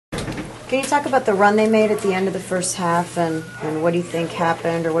Can you talk about the run they made at the end of the first half, and what do you think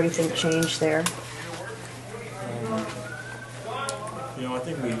happened, or what do you think changed there? I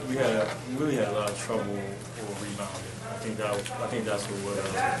think we really had a lot of trouble rebounding. I think that's what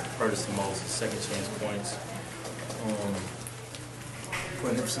hurt us the most. Second chance points.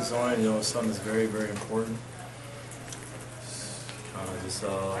 Putting emphasis on it, something that's very, very important. Just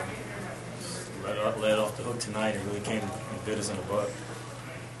let it off the hook tonight. It really came and bit us in the butt.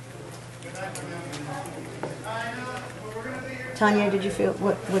 Tonye, did you feel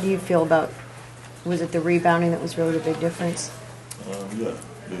what do you feel about? Was it the rebounding that was really the big difference? Yeah,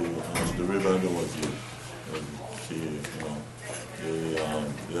 the rebounding was huge. Key, they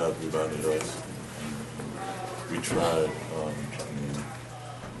have rebounded us. We tried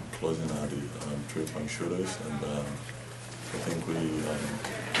closing out the three-point shooters, and I think we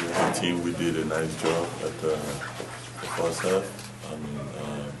as a team we did a nice job at the first half.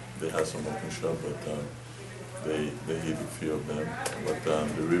 They had some open shot, but they hit a few of them. But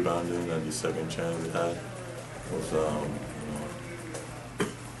the rebounding and the second chance we had was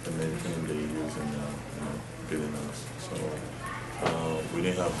the main thing they used in beating us. So we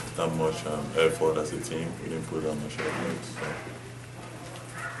didn't have that much effort as a team. We didn't put that much effort. So.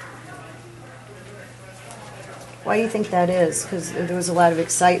 Why do you think that is? Because there was a lot of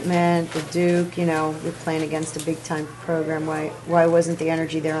excitement, the Duke, you're playing against a big-time program. Why wasn't the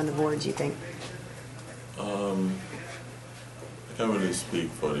energy there on the boards, you think? I can't really speak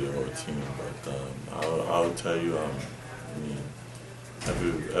for the whole team, but I'll tell you,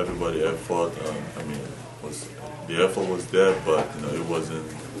 everybody effort, the effort was there, but, it wasn't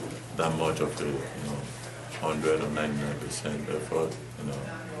that much of a, 100 or 99% effort,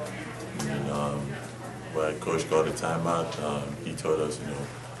 When Coach got the timeout, he told us,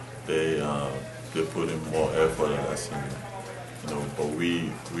 they put in more effort than us, but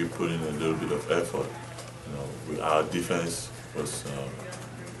we put in a little bit of effort. Our defense was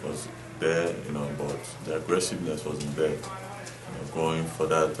there, but the aggressiveness wasn't there. Going for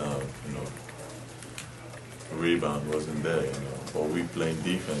that, rebound wasn't there, But we playing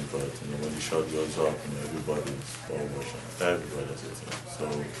defense, but when the shot goes up, everybody's ball motion, everybody's a team. So,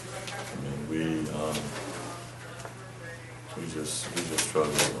 we just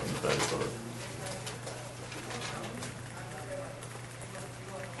struggled on the back part.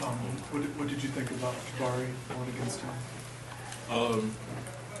 What did you think about Jabari going against him?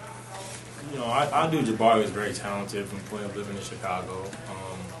 I knew Jabari was very talented from living in Chicago.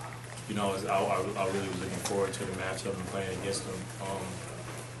 I really was looking forward to the matchup and playing against him.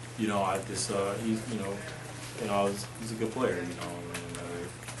 He's a good player.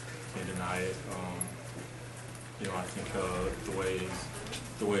 Can't deny it. I think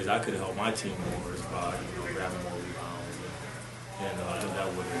the ways I could help my team more is by grabbing more rebounds, and that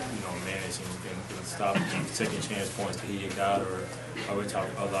would manage and stop taking chance points that he had got, or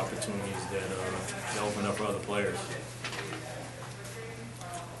other opportunities that open up for other players.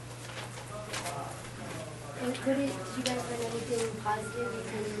 Did you guys learn anything positive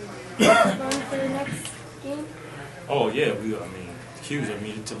you can learn for the next game? Oh yeah, huge.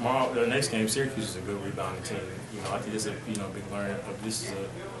 Tomorrow, the next game, Syracuse is a good rebounding team. I think this is a big learning. But this is it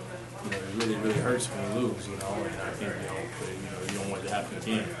really, really hurts when you lose. And I think you don't want it to happen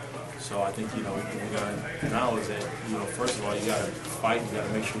again. So I think we got now is that first of all you got to fight. You got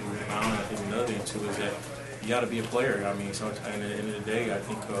to make sure you rebound. I think another thing too is that you got to be a player. So at the end of the day, I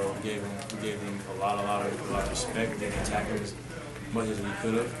think we gave him a lot of respect. Didn't attack him as much as we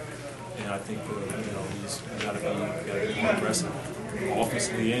could have. And I think we got to be more aggressive,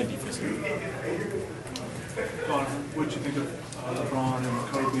 offensively and defensively. Donnavan, what did you think of LeBron and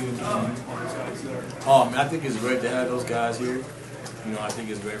Kobe and all those guys there? I think it's great to have those guys here. I think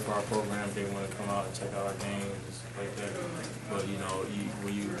it's great for our program if they want to come out and check out our game and just like that. But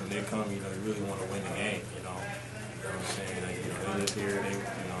when they come, you really want to win the game. You know what I'm saying? They live here.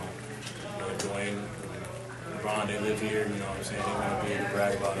 Dwayne, LeBron, they live here. You know what I'm saying? They want to be able to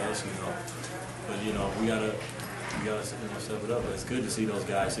brag about us. But we gotta step it up. But it's good to see those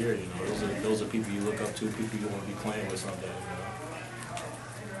guys here. Those are people you look up to, people you want to be playing with someday.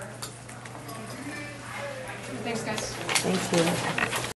 Thanks, guys. Thank you.